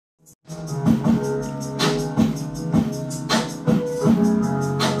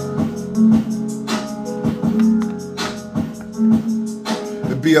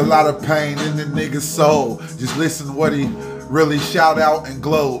be a lot of pain in the nigga's soul. Just listen to what he really shout out and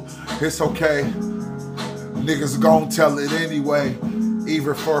glow. It's okay. Niggas gon' tell it anyway,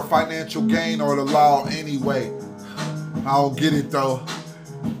 either for financial gain or the law anyway. I don't get it though.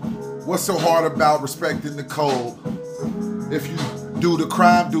 What's so hard about respecting the code? If you do the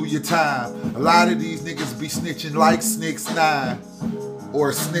crime, do your time. A lot of these niggas be snitching like Snitch 9, or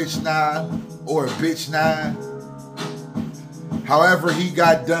a Snitch 9, or a Bitch 9. However he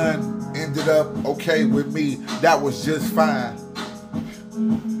got done ended up okay with me. That was just fine.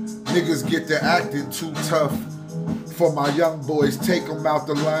 Niggas get to acting too tough. For my young boys, take them out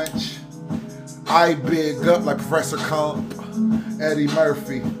to lunch. I big up like Professor Kump, Eddie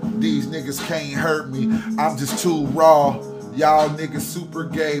Murphy. These niggas can't hurt me. I'm just too raw. Y'all niggas super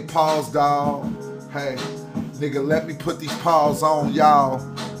gay. Pause, dawg. Hey, nigga, let me put these paws on y'all.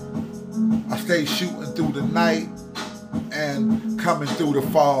 I stay shooting through the night and coming through the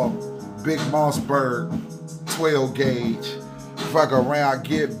fog. Big Mossberg, 12 gauge. Fuck around,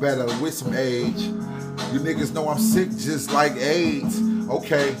 get better with some age. You niggas know I'm sick just like AIDS.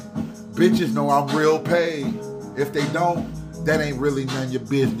 Okay, bitches know I'm real paid. If they don't, that ain't really none of your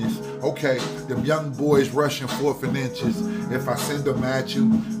business. Okay, them young boys rushing 4th and inches. If I send them at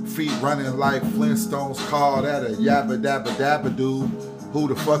you, feet running like Flintstones, call that a yabba dabba dabba dude. Who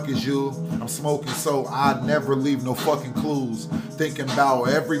the fuck is you? I'm smoking so I never leave no fucking clues. Thinking about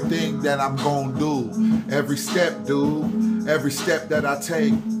everything that I'm gonna do. Every step, dude. Every step that I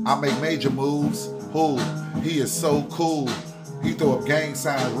take, I make major moves. Who? He is so cool. He throw up gang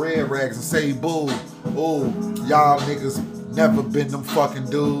signs, red rags, and say boo. Ooh, y'all niggas never been them fucking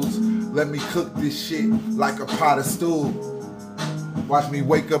dudes. Let me cook this shit like a pot of stew. Watch me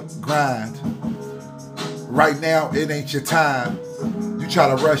wake up, grind. Right now, it ain't your time. You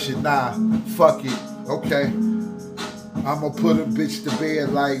try to rush it, nah, fuck it, okay. I'ma put a bitch to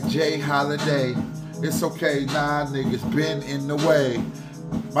bed like Jay Holiday. It's okay, nah, niggas been in the way.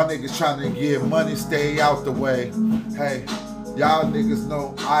 My niggas trying to get money, stay out the way. Hey, y'all niggas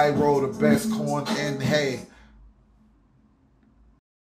know I roll the best corn and hay.